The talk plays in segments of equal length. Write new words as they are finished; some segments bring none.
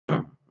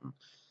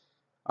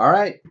All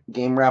right,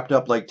 game wrapped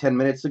up like 10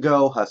 minutes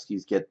ago.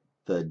 Huskies get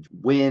the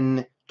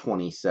win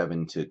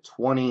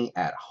 27-20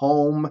 at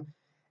home.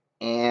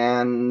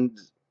 And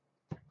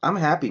I'm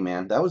happy,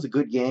 man. That was a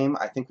good game.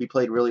 I think we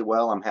played really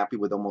well. I'm happy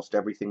with almost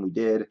everything we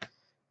did.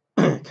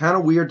 Kind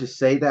of weird to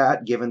say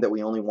that, given that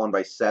we only won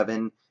by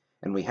 7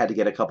 and we had to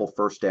get a couple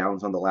first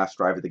downs on the last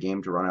drive of the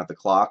game to run out the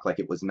clock. Like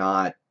it was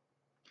not,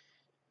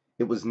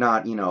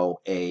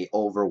 a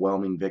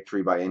overwhelming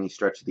victory by any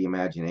stretch of the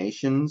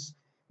imaginations.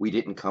 We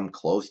didn't come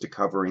close to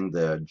covering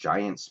the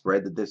giant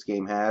spread that this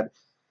game had.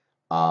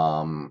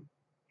 Um,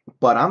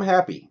 but I'm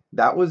happy.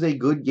 That was a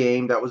good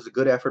game. That was a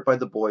good effort by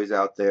the boys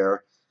out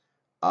there.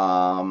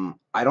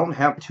 I don't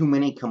have too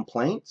many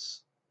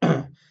complaints.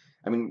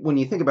 I mean, when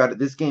you think about it,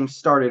 this game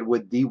started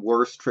with the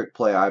worst trick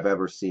play I've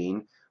ever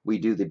seen. We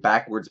do the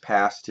backwards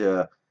pass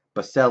to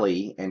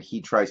Baselli, and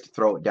he tries to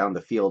throw it down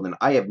the field, and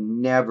I have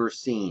never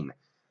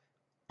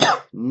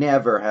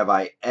have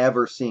I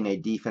ever seen a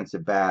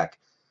defensive back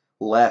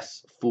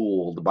less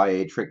fooled by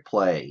a trick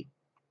play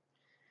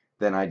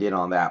than I did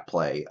on that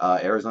play.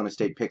 Arizona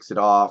State picks it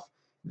off.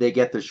 They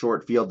get the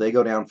short field. They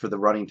go down for the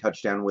running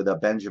touchdown with a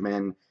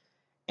Benjamin,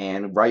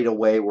 and right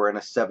away we're in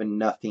a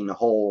 7-0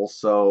 hole.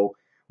 So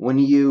when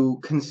you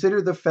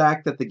consider the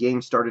fact that the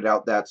game started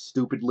out that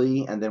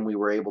stupidly and then we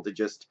were able to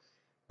just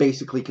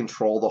basically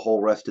control the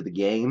whole rest of the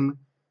game,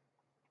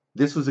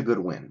 this was a good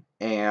win.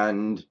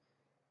 And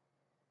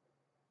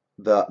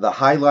the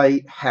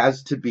highlight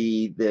has to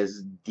be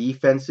this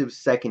defensive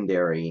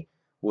secondary,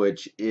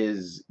 which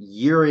is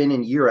year in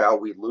and year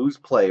out we lose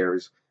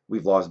players.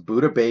 We've lost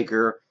Buda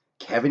Baker,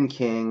 Kevin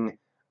King.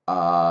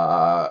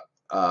 A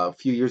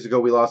few years ago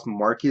we lost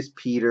Marcus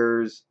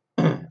Peters.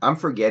 I'm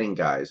forgetting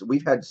guys.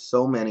 We've had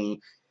so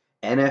many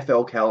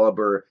NFL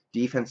caliber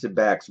defensive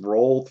backs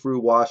roll through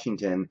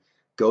Washington,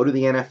 go to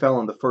the NFL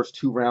in the first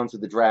 2 rounds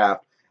of the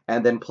draft,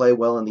 and then play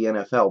well in the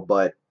NFL.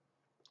 But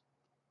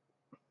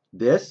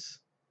this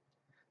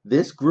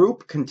this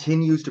group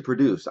continues to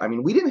produce. I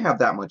mean, we didn't have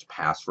that much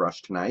pass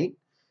rush tonight.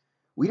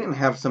 We didn't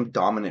have some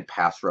dominant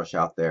pass rush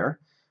out there.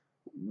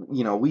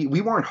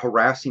 We weren't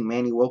harassing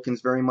Manny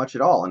Wilkins very much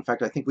at all. In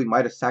fact, I think we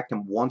might have sacked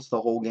him once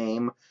the whole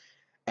game,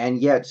 and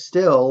yet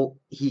still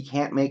he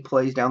can't make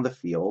plays down the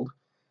field.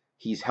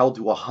 He's held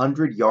to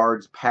 100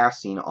 yards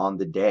passing on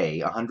the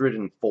day,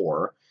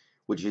 104,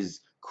 which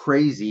is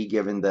crazy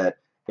given that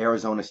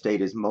Arizona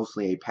State is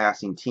mostly a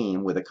passing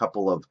team with a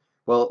couple of,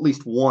 well, at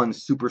least one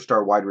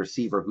superstar wide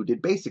receiver who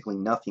did basically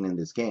nothing in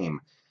this game.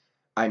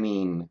 I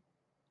mean,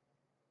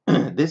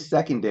 this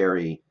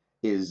secondary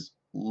is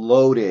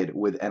loaded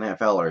with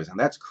NFLers, and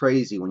that's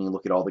crazy when you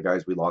look at all the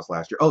guys we lost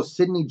last year. Oh,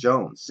 Sidney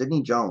Jones.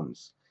 Sidney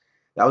Jones.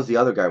 That was the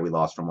other guy we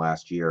lost from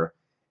last year.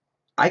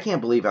 I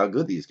can't believe how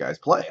good these guys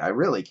play. I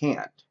really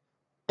can't.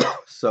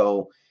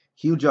 So,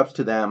 huge ups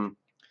to them.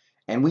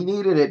 And we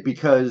needed it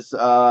because,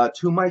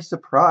 to my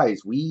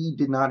surprise, we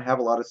did not have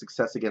a lot of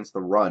success against the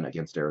run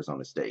against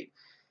Arizona State.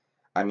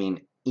 I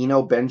mean,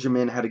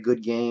 Benjamin had a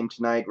good game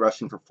tonight,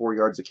 rushing for 4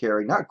 yards a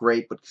carry. Not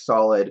great, but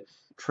solid.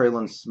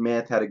 Traylon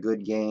Smith had a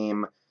good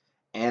game.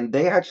 And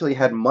they actually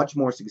had much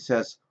more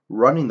success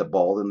running the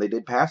ball than they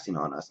did passing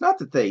on us. Not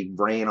that they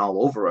ran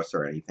all over us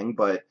or anything,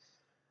 but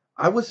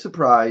I was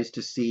surprised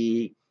to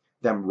see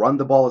them run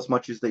the ball as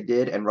much as they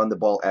did and run the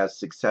ball as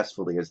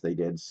successfully as they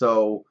did.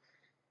 So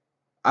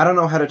I don't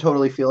know how to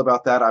totally feel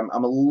about that. I'm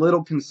a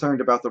little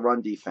concerned about the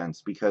run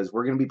defense because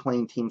we're going to be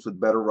playing teams with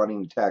better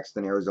running attacks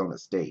than Arizona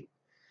State.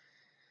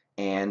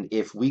 And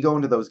if we go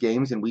into those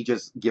games and we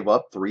just give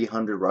up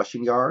 300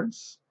 rushing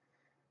yards,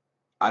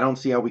 I don't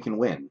see how we can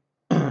win.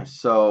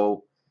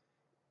 So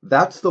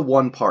that's the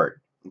one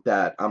part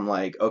that I'm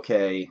like,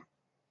 okay,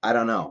 I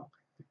don't know.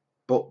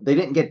 But they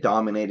didn't get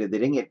dominated. They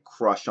didn't get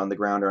crushed on the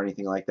ground or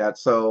anything like that.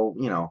 So,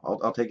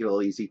 I'll take it a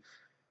little easy.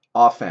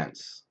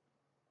 Offense.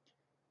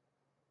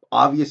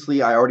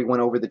 Obviously, I already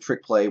went over the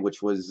trick play,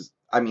 which was,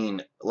 I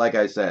mean, like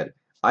I said,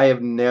 I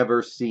have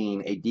never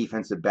seen a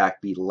defensive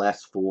back be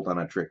less fooled on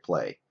a trick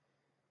play.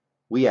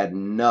 We had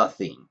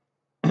nothing.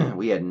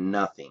 We had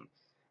nothing.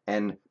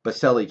 And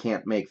Baselli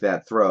can't make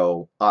that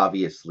throw,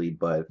 obviously,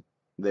 but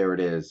there it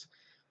is.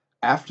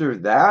 After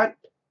that,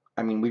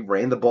 I mean, we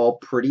ran the ball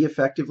pretty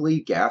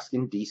effectively.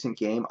 Gaskin, decent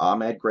game.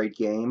 Ahmed, great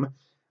game.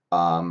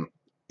 Um,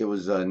 it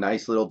was a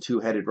nice little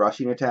two-headed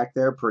rushing attack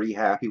there. Pretty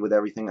happy with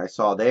everything I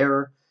saw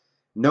there.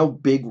 No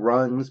big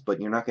runs, but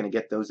you're not going to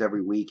get those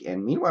every week.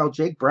 And meanwhile,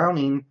 Jake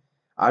Browning,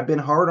 I've been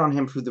hard on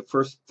him for the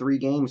first 3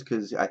 games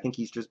because I think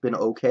he's just been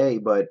okay.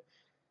 But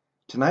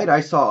tonight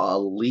I saw a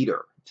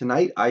leader.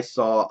 Tonight I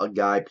saw a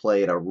guy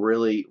play at a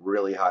really,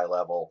 really high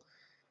level.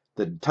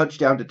 The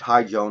touchdown to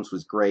Ty Jones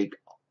was great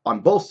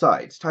on both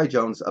sides. Ty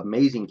Jones,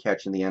 amazing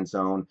catch in the end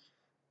zone.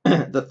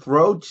 The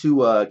throw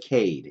to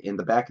Cade in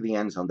the back of the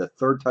end zone, the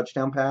third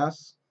touchdown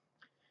pass.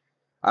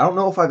 I don't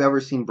know if I've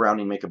ever seen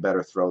Browning make a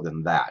better throw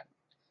than that.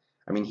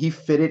 I mean, he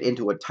fit it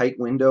into a tight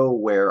window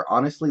where,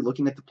 honestly,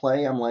 looking at the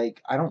play, I'm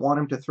like, I don't want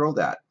him to throw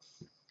that.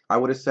 I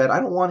would have said, I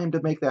don't want him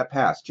to make that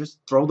pass. Just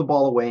throw the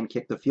ball away and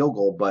kick the field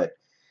goal. But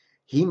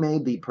he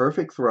made the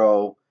perfect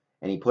throw,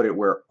 and he put it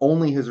where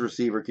only his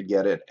receiver could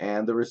get it,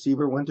 and the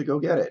receiver went to go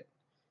get it.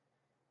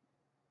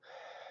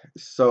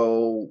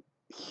 So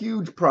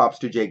huge props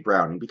to Jake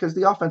Browning, because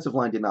the offensive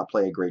line did not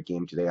play a great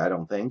game today, I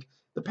don't think.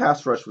 The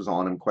pass rush was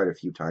on him quite a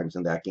few times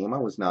in that game. I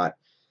was not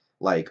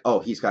like, oh,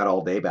 he's got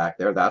all day back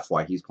there, that's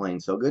why he's playing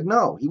so good.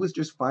 No, he was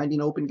just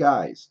finding open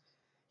guys.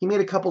 He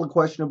made a couple of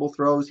questionable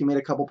throws. He made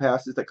a couple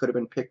passes that could have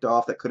been picked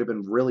off, that could have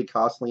been really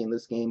costly in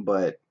this game,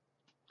 but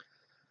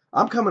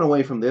I'm coming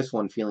away from this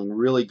one feeling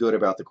really good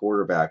about the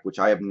quarterback, which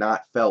I have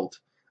not felt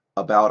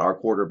about our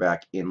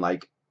quarterback in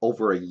like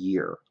over a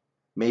year,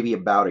 maybe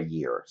about a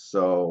year.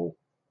 So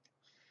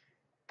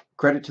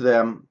credit to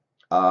them.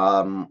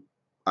 I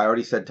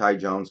already said Ty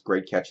Jones,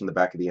 great catch in the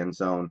back of the end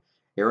zone.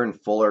 Aaron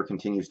Fuller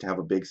continues to have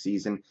a big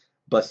season.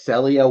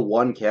 Baselia,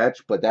 one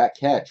catch, but that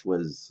catch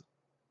was,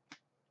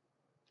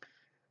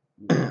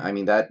 I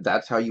mean,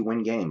 that's how you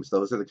win games.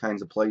 Those are the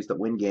kinds of plays that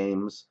win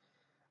games.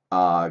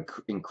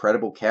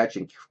 Incredible catch,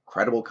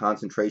 incredible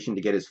concentration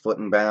to get his foot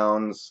in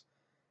bounds.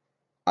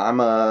 I'm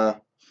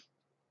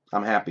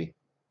happy.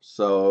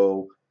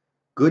 So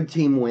good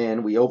team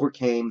win. We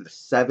overcame the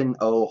 7-0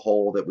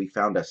 hole that we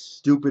found a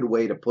stupid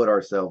way to put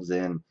ourselves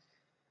in.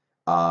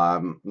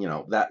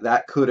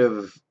 That could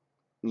have,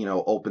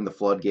 opened the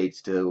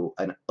floodgates to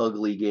an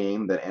ugly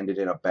game that ended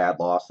in a bad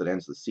loss that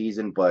ends the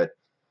season. But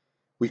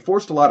we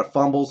forced a lot of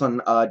fumbles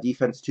on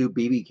defense too.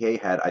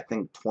 BBK had, I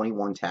think,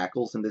 21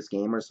 tackles in this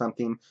game or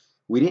something.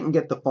 We didn't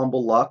get the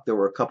fumble luck. There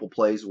were a couple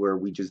plays where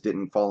we just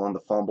didn't fall on the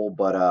fumble,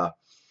 but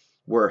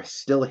we're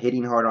still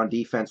hitting hard on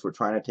defense. We're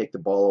trying to take the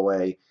ball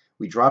away.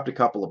 We dropped a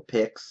couple of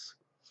picks,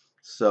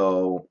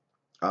 so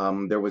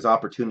there was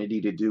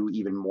opportunity to do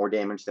even more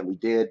damage than we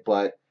did,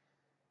 but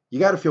you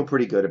got to feel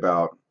pretty good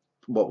about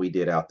what we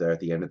did out there at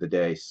the end of the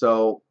day.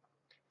 So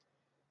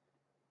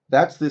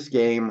that's this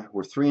game.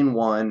 We're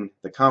 3-1.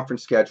 The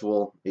conference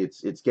schedule,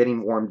 it's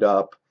getting warmed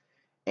up.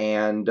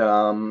 And,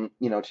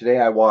 today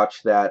I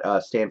watched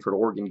that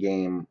Stanford-Oregon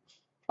game.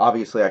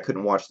 Obviously, I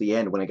couldn't watch the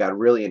end when it got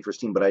really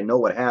interesting, but I know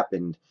what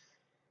happened.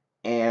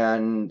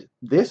 And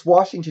this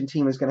Washington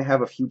team is going to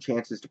have a few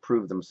chances to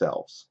prove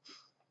themselves.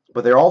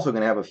 But they're also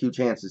going to have a few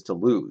chances to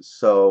lose.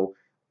 So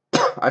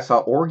I saw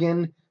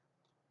Oregon,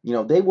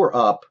 they were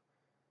up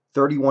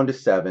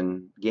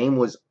 31-7. Game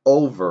was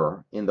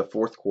over in the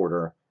fourth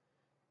quarter.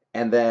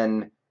 And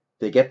then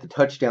they get the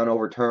touchdown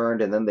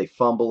overturned, and then they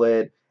fumble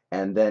it,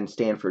 and then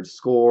Stanford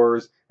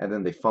scores, and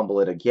then they fumble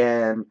it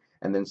again,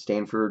 and then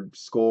Stanford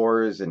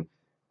scores. And,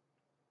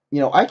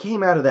 I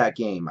came out of that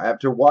game,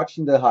 after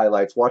watching the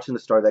highlights, watching the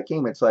start of that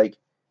game, it's like,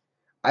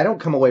 I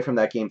don't come away from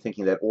that game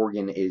thinking that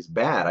Oregon is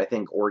bad. I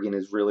think Oregon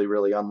is really,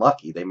 really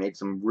unlucky. They made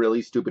some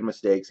really stupid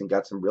mistakes and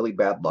got some really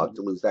bad luck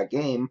to lose that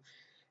game.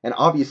 And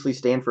obviously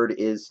Stanford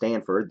is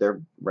Stanford.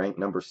 They're ranked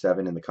number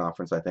 7 in the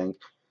conference, I think.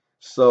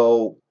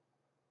 So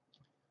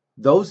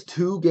those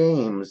two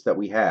games that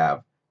we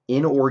have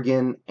in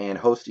Oregon and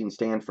hosting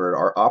Stanford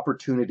are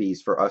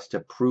opportunities for us to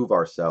prove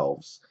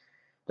ourselves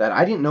that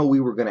I didn't know we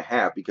were going to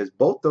have, because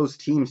both those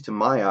teams, to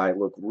my eye,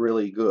 look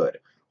really good.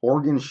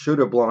 Oregon should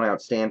have blown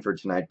out Stanford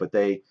tonight, but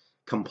they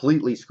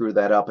completely screwed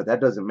that up, but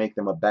that doesn't make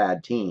them a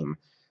bad team.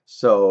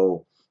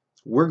 So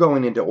we're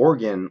going into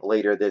Oregon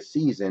later this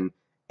season,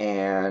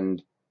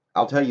 and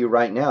I'll tell you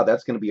right now,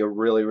 that's going to be a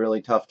really,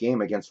 really tough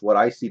game against what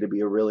I see to be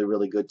a really,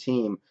 really good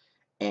team.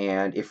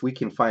 And if we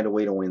can find a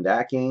way to win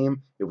that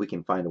game, if we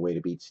can find a way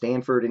to beat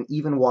Stanford and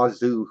even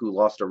Wazoo, who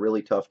lost a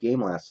really tough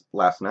game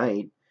last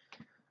night,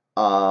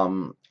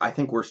 I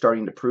think we're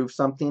starting to prove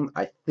something.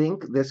 I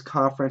think this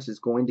conference is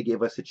going to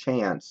give us a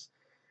chance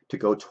to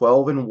go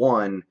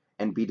 12-1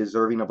 and be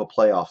deserving of a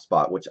playoff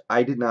spot, which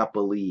I did not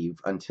believe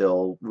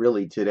until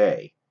really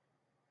today.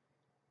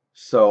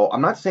 So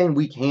I'm not saying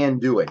we can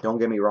do it. Don't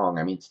get me wrong.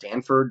 I mean,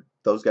 Stanford,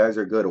 those guys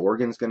are good.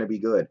 Oregon's going to be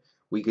good.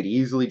 We could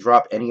easily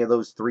drop any of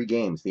those 3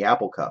 games, the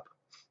Apple Cup,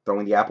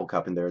 throwing the Apple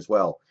Cup in there as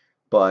well.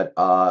 But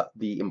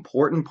the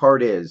important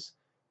part is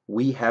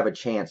we have a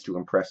chance to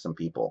impress some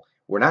people.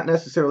 We're not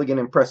necessarily going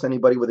to impress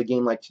anybody with a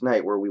game like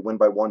tonight where we win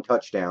by 1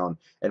 touchdown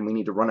and we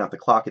need to run out the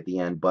clock at the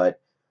end,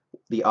 but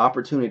the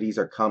opportunities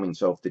are coming.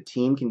 So if the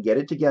team can get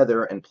it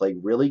together and play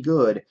really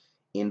good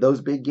in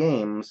those big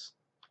games,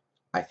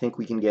 I think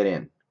we can get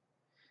in.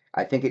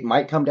 I think it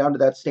might come down to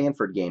that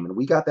Stanford game, and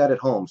we got that at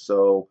home,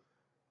 so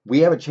we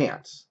have a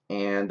chance,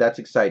 and that's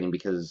exciting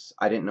because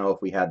I didn't know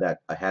if we had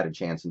a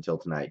chance until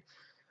tonight.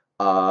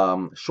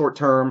 Short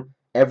term,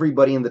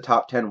 everybody in the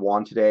top 10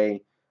 won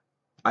today.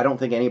 I don't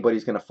think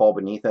anybody's going to fall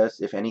beneath us.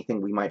 If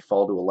anything, we might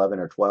fall to 11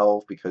 or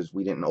 12 because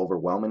we didn't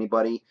overwhelm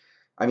anybody.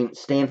 I mean,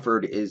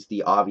 Stanford is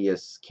the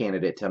obvious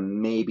candidate to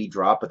maybe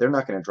drop, but they're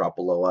not going to drop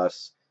below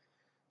us.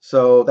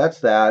 So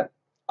that's that.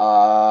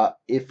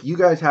 If you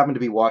guys happen to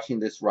be watching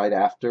this right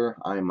after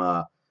I'm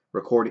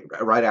recording,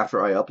 right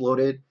after I upload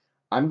it,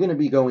 I'm going to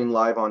be going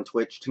live on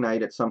Twitch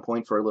tonight at some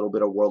point for a little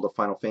bit of World of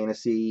Final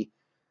Fantasy.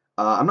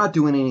 I'm not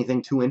doing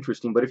anything too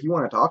interesting, but if you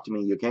want to talk to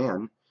me, you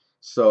can.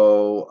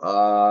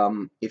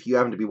 So, if you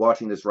happen to be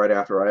watching this right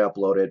after I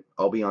upload it,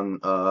 I'll be on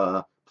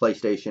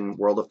PlayStation,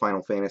 World of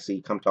Final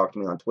Fantasy. Come talk to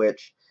me on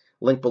Twitch.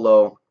 Link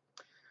below.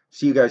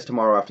 See you guys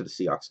tomorrow after the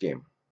Seahawks game.